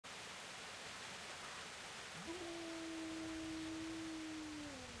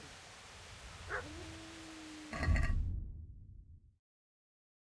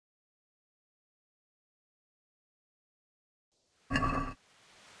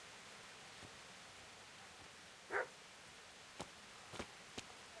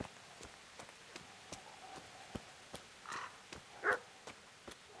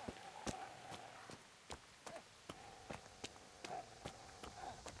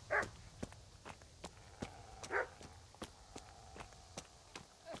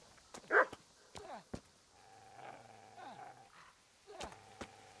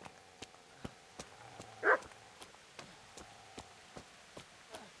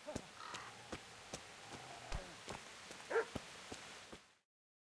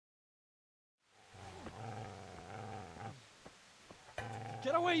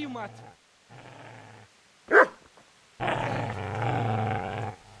Get away, you mutt!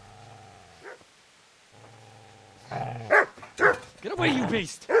 Get away, you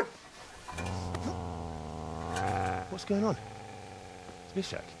beast! What's going on?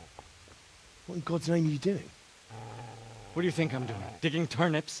 Zbyszek, what in God's name are you doing? What do you think I'm doing? Digging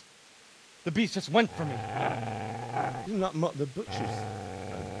turnips? The beast just went for me. Isn't that Mutt the butcher's?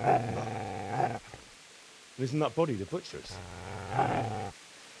 Isn't that body the butcher's?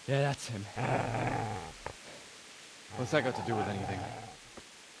 Yeah, that's him. What's that got to do with anything?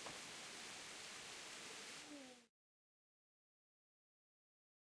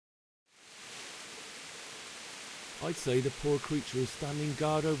 I'd say the poor creature is standing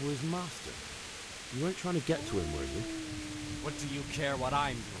guard over his master. You weren't trying to get to him, were you? What do you care what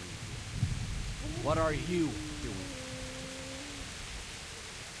I'm doing? What are you doing?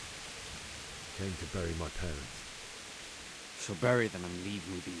 Came to bury my parents. So bury them and leave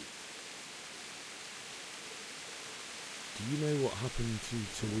me be. Do you know what happened to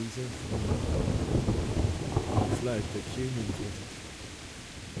Teresa? Fled, but humans wanted to.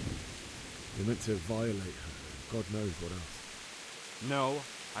 They meant to violate her. God knows what else. No,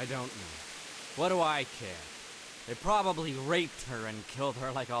 I don't know. What do I care? They probably raped her and killed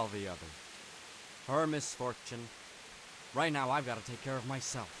her like all the others. Her misfortune. Right now I've got to take care of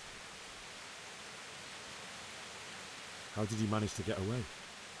myself. How did you manage to get away?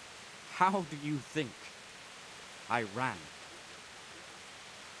 How do you think? I ran.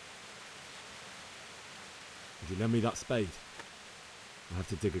 Would you lend me that spade? I have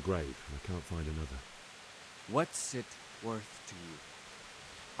to dig a grave, and I can't find another. What's it worth to you?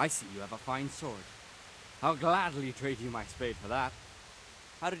 I see you have a fine sword. I'll gladly trade you my spade for that.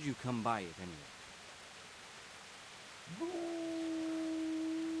 How did you come by it anyway?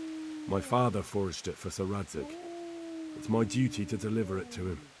 My father forged it for Sir Radzig. It's my duty to deliver it to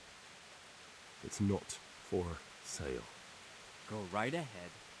him. It's not for sale. Go right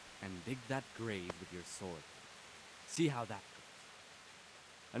ahead and dig that grave with your sword. See how that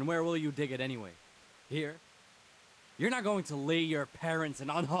goes. And where will you dig it anyway? Here? You're not going to lay your parents in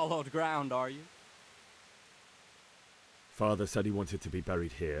unhallowed ground, are you? Father said he wanted to be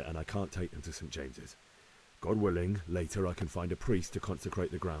buried here, and I can't take them to St. James's. God willing, later I can find a priest to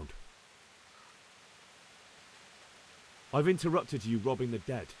consecrate the ground. I've interrupted you robbing the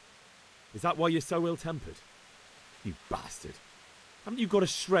dead. Is that why you're so ill-tempered? You bastard. Haven't you got a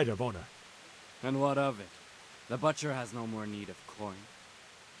shred of honour? And what of it? The butcher has no more need of coin.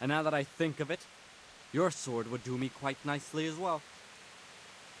 And now that I think of it, your sword would do me quite nicely as well.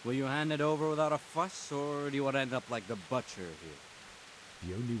 Will you hand it over without a fuss, or do you want to end up like the butcher here?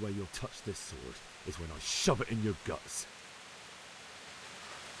 The only way you'll touch this sword is when I shove it in your guts.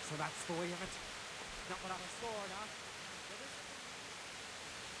 So that's the way of it? Not without a sword, huh?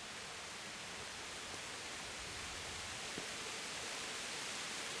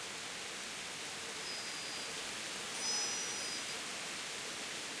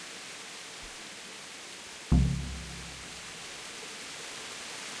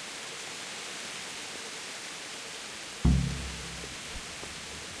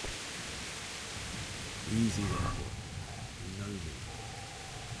 Easy there, boy. You know me.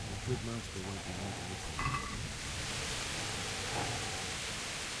 A good master won't be long to listen.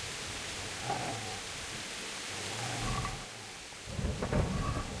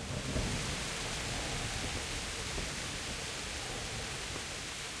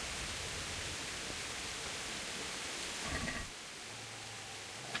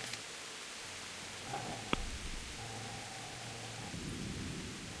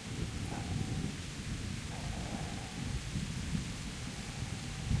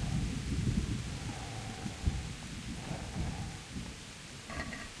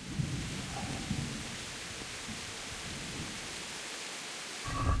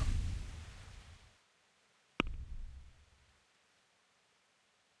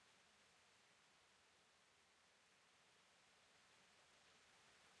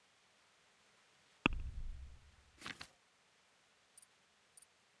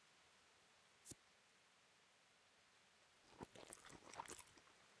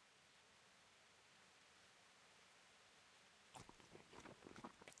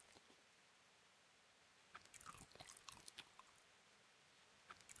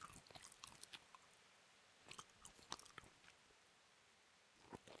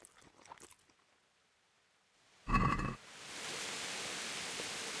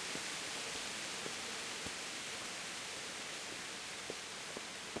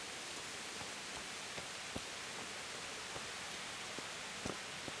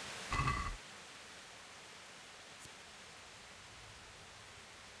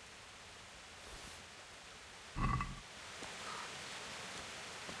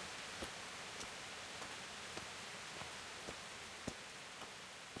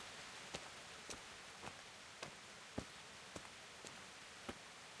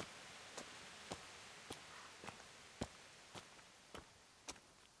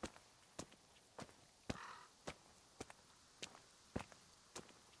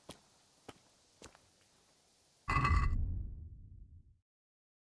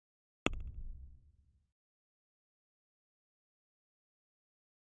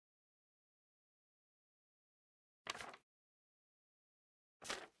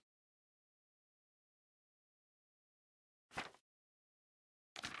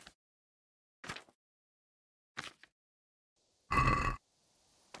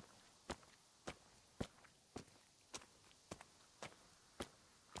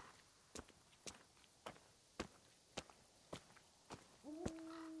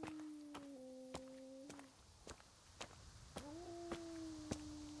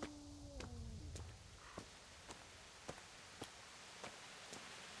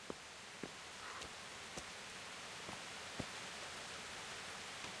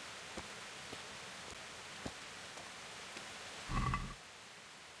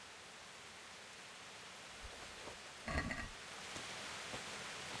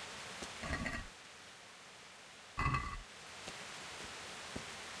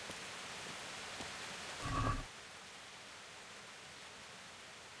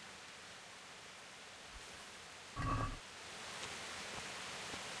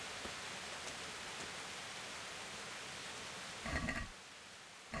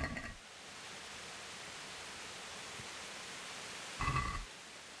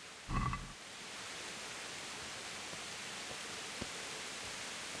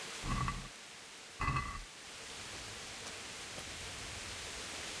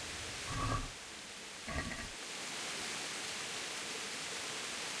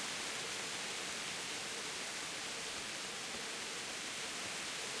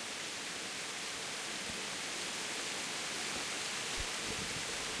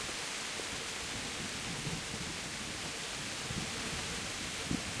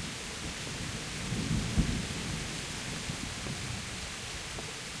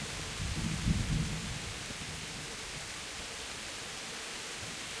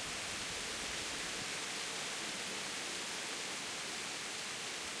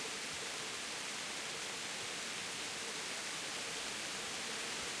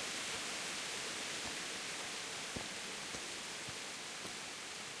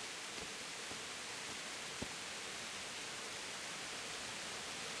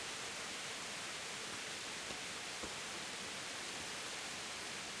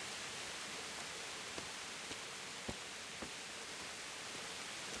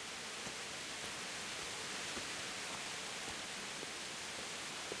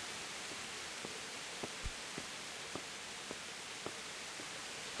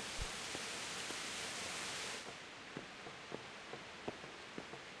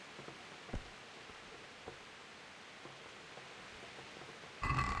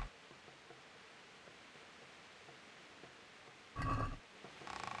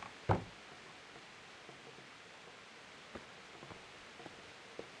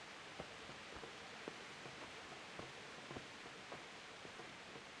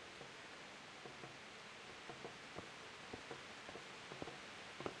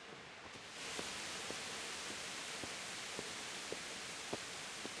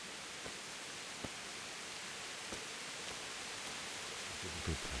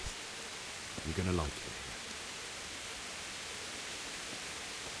 You're gonna like it.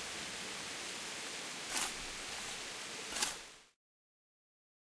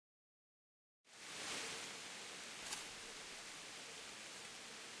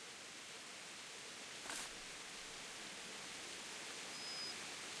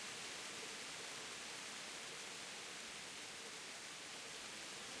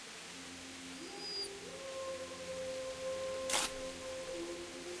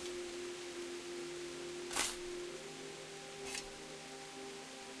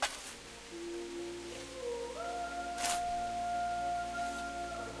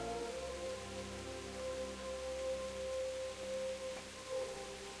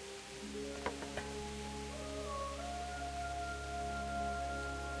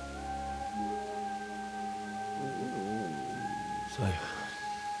 So,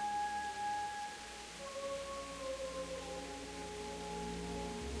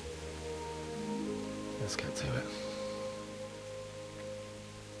 let's get to it.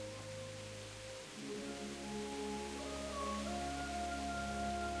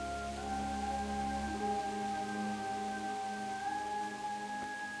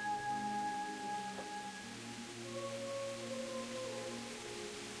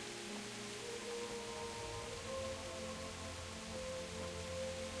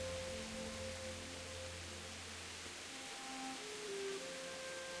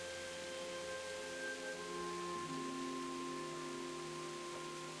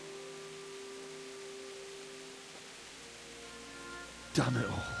 Damn it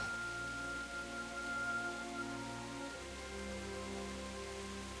all.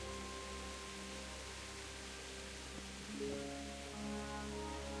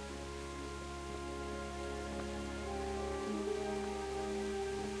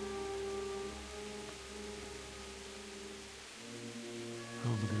 How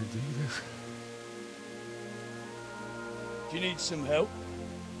am I going to do this? Do you need some help?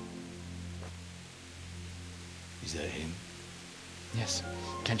 Is that him? Yes.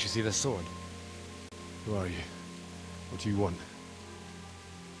 Can't you see the sword? Who are you? What do you want?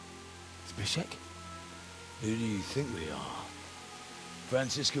 Zbyszek? Who do you think we are?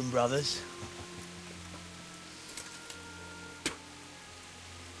 Franciscan brothers?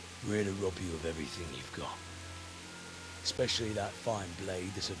 We're here to rob you of everything you've got. Especially that fine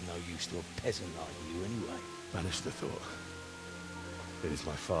blade that's of no use to a peasant like you anyway. Banish the thought. It is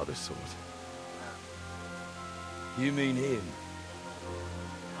my father's sword. You mean him?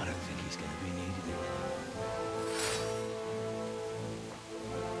 I don't think he's going to be needing it anymore.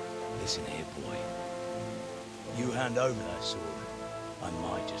 Listen here, boy. You hand over that sword, I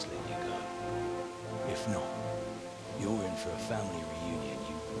might just let you go. If not, you're in for a family reunion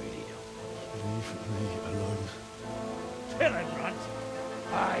you really don't. Leave me alone. Kill him, Runt!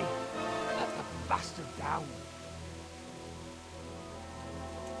 Aye, let the bastard down.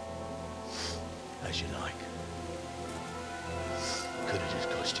 As you like. Could have just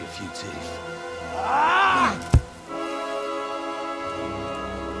cost you a few teeth. Ah!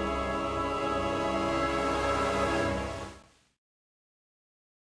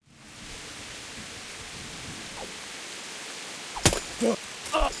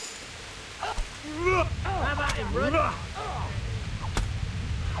 Have at him, Runt!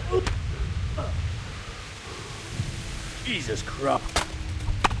 Jesus Christ.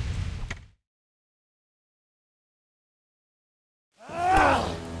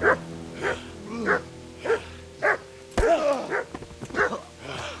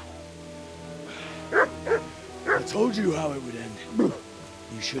 I told you how it would end.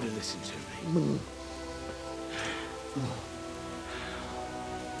 You should have listened to me.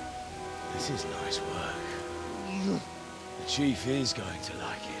 This is nice work. The Chief is going to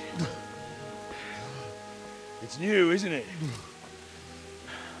like it. It's new, isn't it?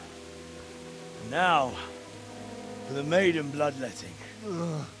 And now, for the maiden bloodletting.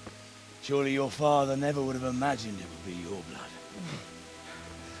 Surely your father never would have imagined it would be your blood.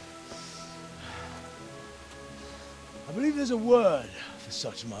 I believe there's a word for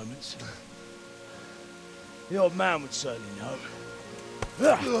such moments. The old man would certainly know.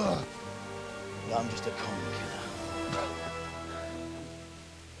 But I'm just a common killer.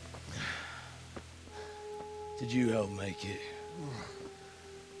 Did you help make it?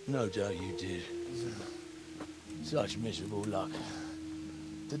 No doubt you did. Such miserable luck.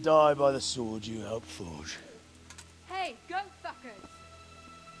 To die by the sword you helped forge. Hey, go fuckers!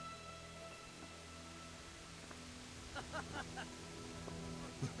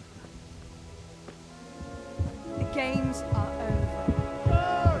 The games are over.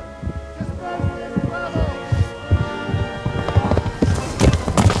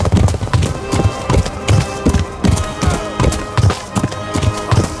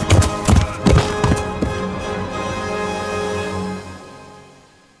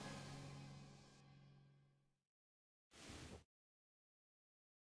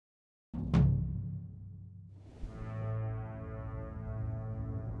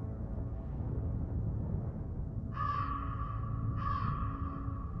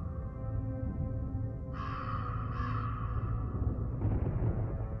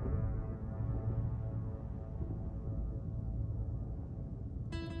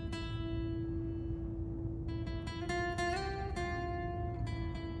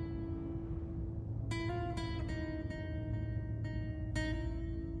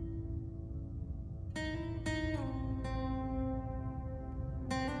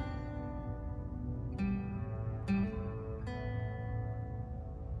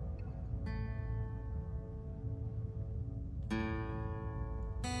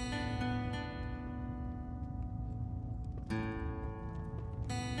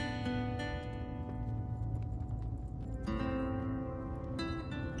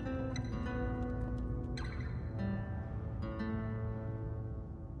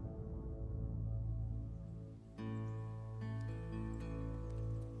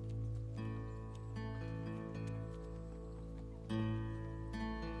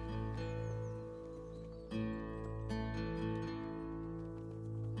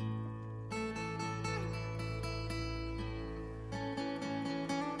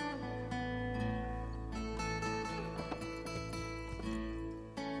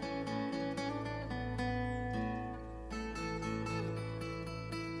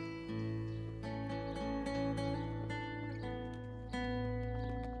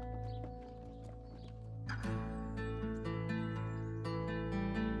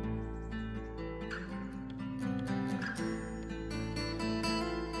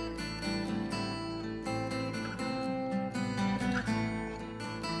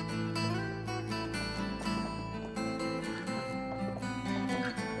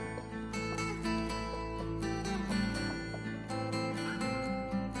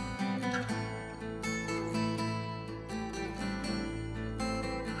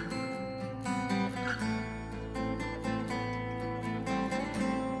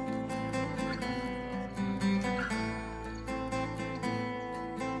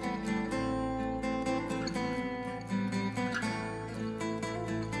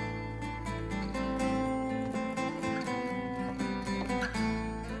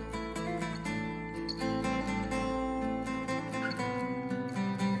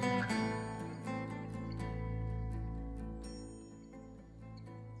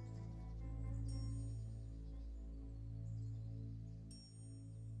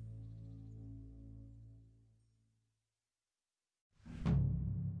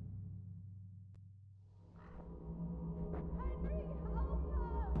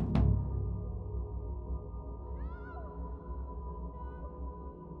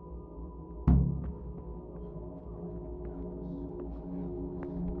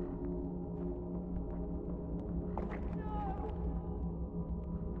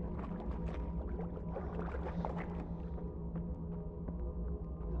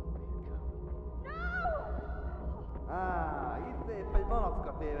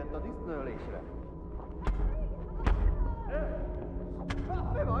 palackatévet a disznőlésre.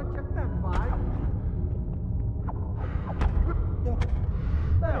 Mi van, csak nem fáj.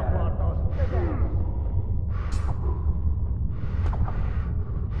 Te akartad, tegye!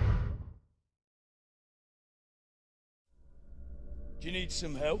 Do you need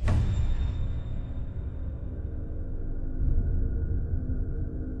some help?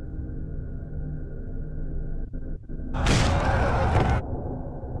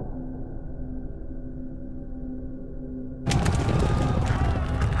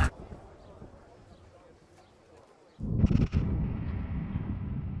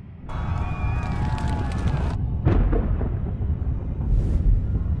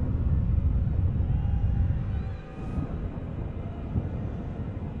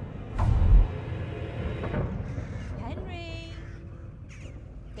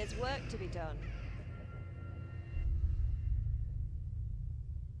 There's work to be done.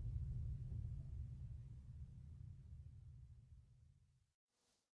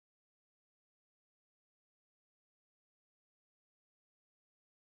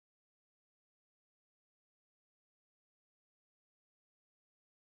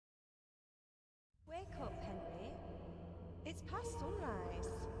 Wake up, Henry. It's past sunrise.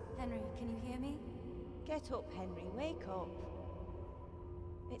 Henry, can you hear me? Get up, Henry. Wake up.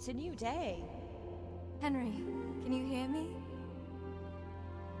 It's a new day. Henry, can you hear me?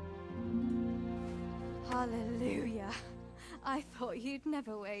 Hallelujah. I thought you'd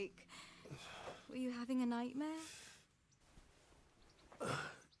never wake. Were you having a nightmare?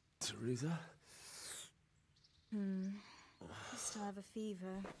 Teresa? You still have a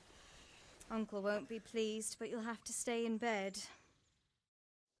fever. Uncle won't be pleased, but you'll have to stay in bed.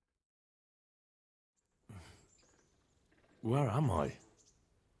 Where am I?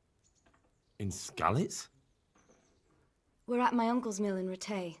 In Skalitz? We're at my uncle's mill in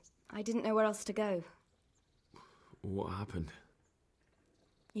Rattay. I didn't know where else to go. What happened?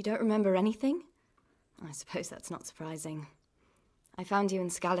 You don't remember anything? I suppose that's not surprising. I found you in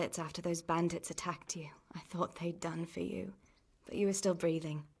Skalitz after those bandits attacked you. I thought they'd done for you, but you were still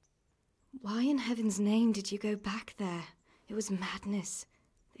breathing. Why in heaven's name did you go back there? It was madness.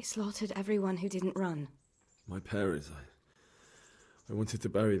 They slaughtered everyone who didn't run. My parents, I wanted to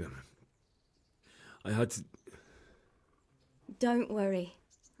bury them. I had to... Don't worry.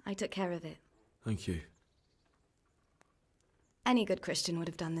 I took care of it. Thank you. Any good Christian would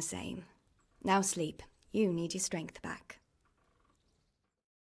have done the same. Now sleep. You need your strength back.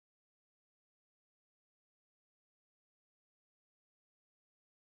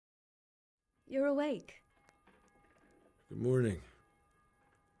 You're awake. Good morning.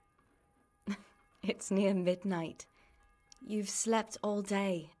 It's near midnight. You've slept all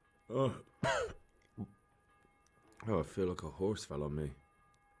day. Oh. Oh, I feel like a horse fell on me.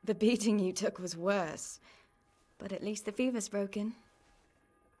 The beating you took was worse. But at least the fever's broken.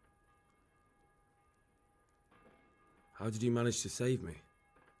 How did you manage to save me?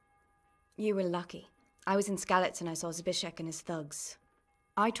 You were lucky. I was in Skalitz and I saw Zbyszek and his thugs.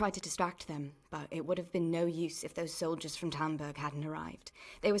 I tried to distract them, but it would have been no use if those soldiers from Tamburg hadn't arrived.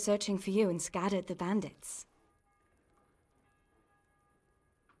 They were searching for you and scattered the bandits.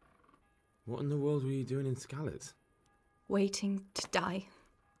 What in the world were you doing in Skalitz? Waiting to die.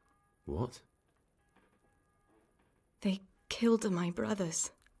 What? They killed my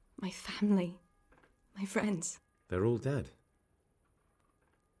brothers, my family, my friends. They're all dead.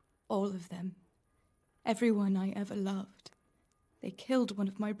 All of them. Everyone I ever loved. They killed one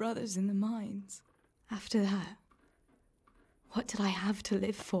of my brothers in the mines. After that, what did I have to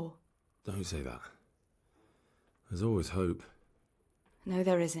live for? Don't say that. There's always hope. No,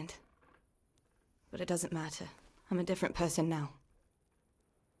 there isn't. But it doesn't matter. I'm a different person now.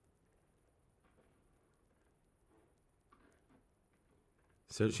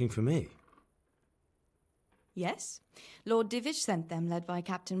 Searching for me? Yes. Lord Divish sent them, led by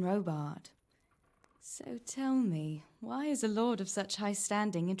Captain Robard. So tell me, why is a lord of such high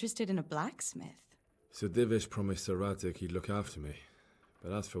standing interested in a blacksmith? Sir Divish promised Sir Radzig he'd look after me.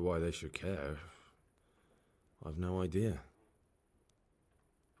 But as for why they should care, I've no idea.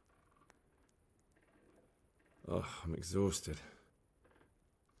 Oh, I'm exhausted.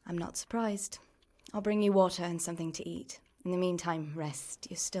 I'm not surprised. I'll bring you water and something to eat. In the meantime, rest.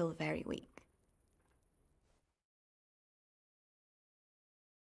 You're still very weak.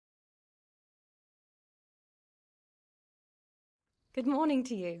 Good morning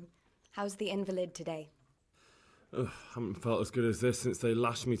to you. How's the invalid today? Ugh, haven't felt as good as this since they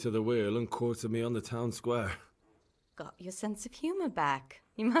lashed me to the wheel and quartered me on the town square. Got your sense of humour back.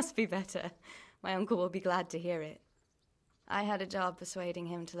 You must be better. My uncle will be glad to hear it. I had a job persuading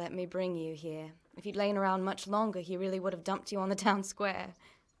him to let me bring you here. If you'd lain around much longer, he really would have dumped you on the town square.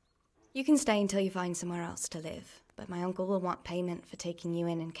 You can stay until you find somewhere else to live, but my uncle will want payment for taking you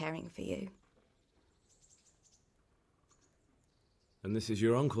in and caring for you. And this is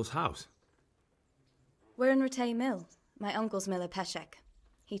your uncle's house? We're in Rattay Mill. My uncle's miller Peshek.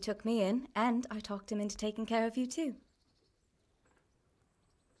 He took me in, and I talked him into taking care of you too.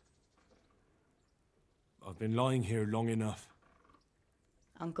 I've been lying here long enough.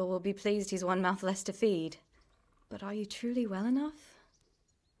 Uncle will be pleased he's one mouth less to feed. But are you truly well enough?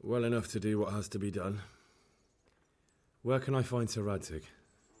 Well enough to do what has to be done. Where can I find Sir Radzig?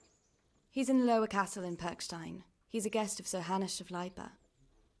 He's in the lower castle in Perkstein. He's a guest of Sir Hanush of Leipa.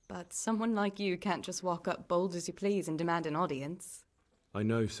 But someone like you can't just walk up bold as you please and demand an audience. I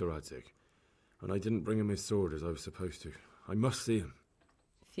know Sir Radzig, and I didn't bring him his sword as I was supposed to. I must see him.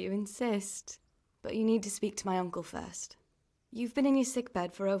 If you insist. But you need to speak to my uncle first. You've been in your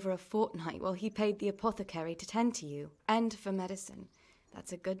sickbed for over a fortnight while he paid the apothecary to tend to you, and for medicine.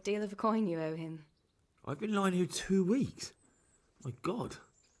 That's a good deal of coin you owe him. I've been lying here 2 weeks. My God.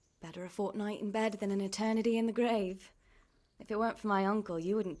 Better a fortnight in bed than an eternity in the grave. If it weren't for my uncle,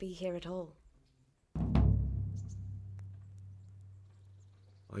 you wouldn't be here at all.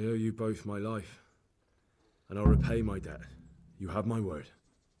 I owe you both my life, and I'll repay my debt. You have my word.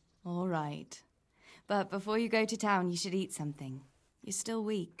 All right. But before you go to town, you should eat something. You're still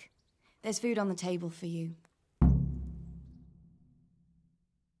weak. There's food on the table for you.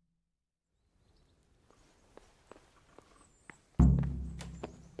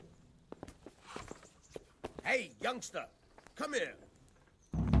 Hey, youngster, come here.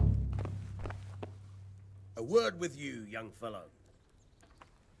 A word with you, young fellow.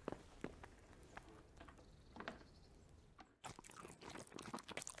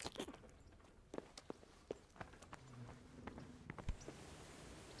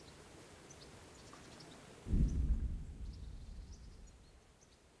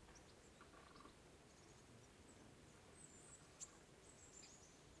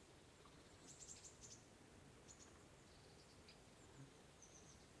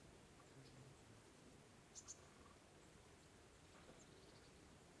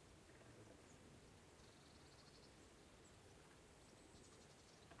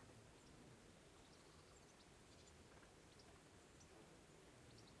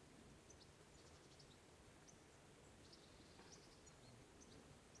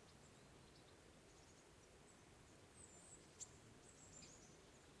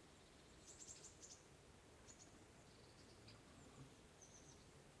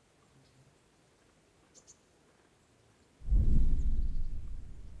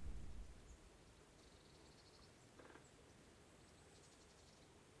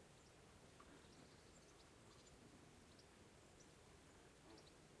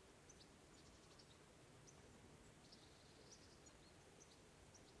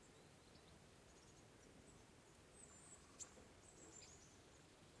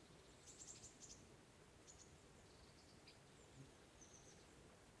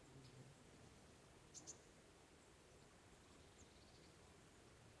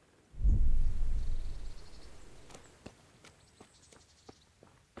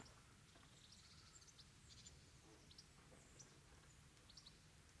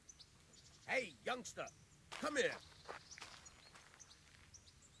 Hey, youngster, come here.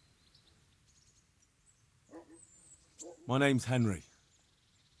 My name's Henry.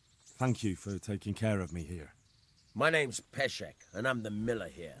 Thank you for taking care of me here. My name's Peshek, and I'm the miller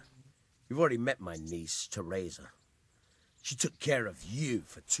here. You've already met my niece, Teresa. She took care of you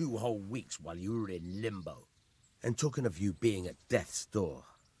for 2 whole weeks while you were in limbo. And talking of you being at death's door,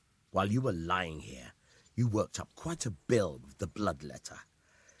 while you were lying here, you worked up quite a bill with the bloodletter,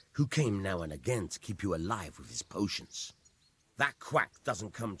 who came now and again to keep you alive with his potions. That quack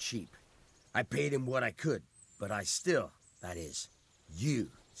doesn't come cheap. I paid him what I could, but I still, that is,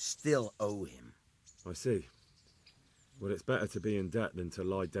 you still owe him. I see. Well, it's better to be in debt than to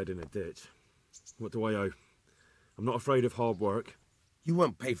lie dead in a ditch. What do I owe? I'm not afraid of hard work. You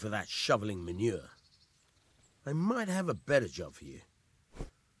won't pay for that shoveling manure. I might have a better job for you.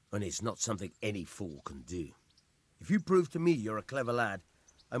 And it's not something any fool can do. If you prove to me you're a clever lad,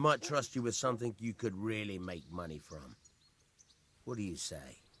 I might trust you with something you could really make money from. What do you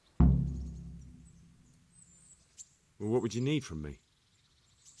say? Well, what would you need from me?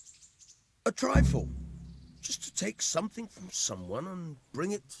 A trifle. Just to take something from someone and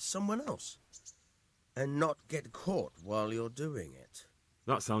bring it to someone else. And not get caught while you're doing it.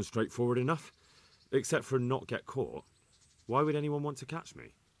 That sounds straightforward enough. Except for not get caught. Why would anyone want to catch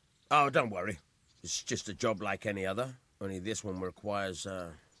me? Oh, don't worry. It's just a job like any other. Only this one requires,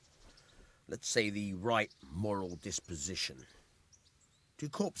 let's say, the right moral disposition. Do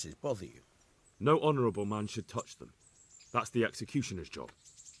corpses bother you? No honourable man should touch them. That's the executioner's job.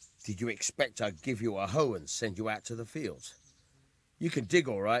 Did you expect I'd give you a hoe and send you out to the fields? You can dig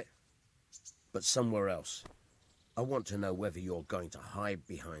all right, but somewhere else. I want to know whether you're going to hide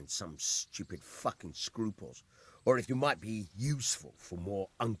behind some stupid fucking scruples, or if you might be useful for more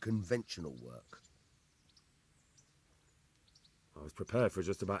unconventional work. I was prepared for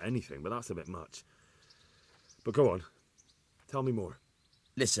just about anything, but that's a bit much. But go on. Tell me more.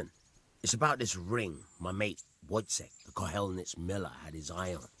 Listen, it's about this ring my mate Wojciech, the Kohelnitz miller, had his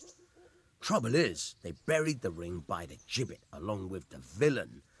eye on. Trouble is, they buried the ring by the gibbet along with the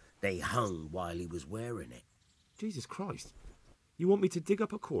villain they hung while he was wearing it. Jesus Christ. You want me to dig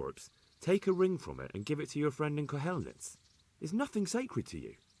up a corpse, take a ring from it, and give it to your friend in Kohelnitz? Is nothing sacred to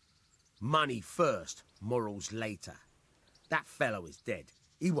you? Money first, morals later. That fellow is dead.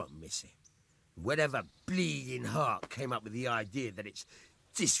 He won't miss it. Whatever bleeding heart came up with the idea that it's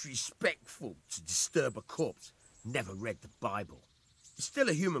disrespectful to disturb a corpse never read the Bible. It's still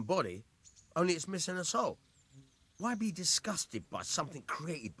a human body, only it's missing a soul. Why be disgusted by something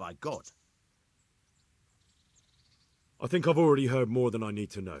created by God? I think I've already heard more than I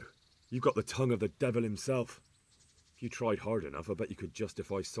need to know. You've got the tongue of the devil himself. If you tried hard enough, I bet you could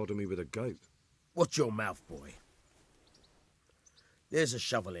justify sodomy with a goat. Watch your mouth, boy. There's a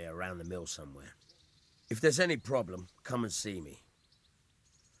shovel here around the mill somewhere. If there's any problem, come and see me.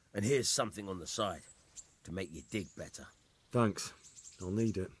 And here's something on the side to make you dig better. Thanks. I'll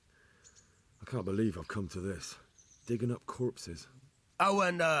need it. I can't believe I've come to this. Digging up corpses. Oh,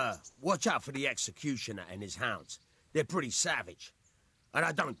 and watch out for the executioner and his hounds. They're pretty savage. And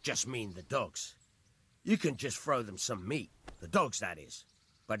I don't just mean the dogs. You can just throw them some meat. The dogs, that is.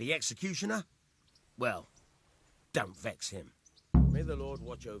 But the executioner? Well, don't vex him. May the Lord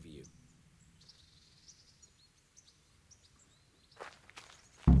watch over you.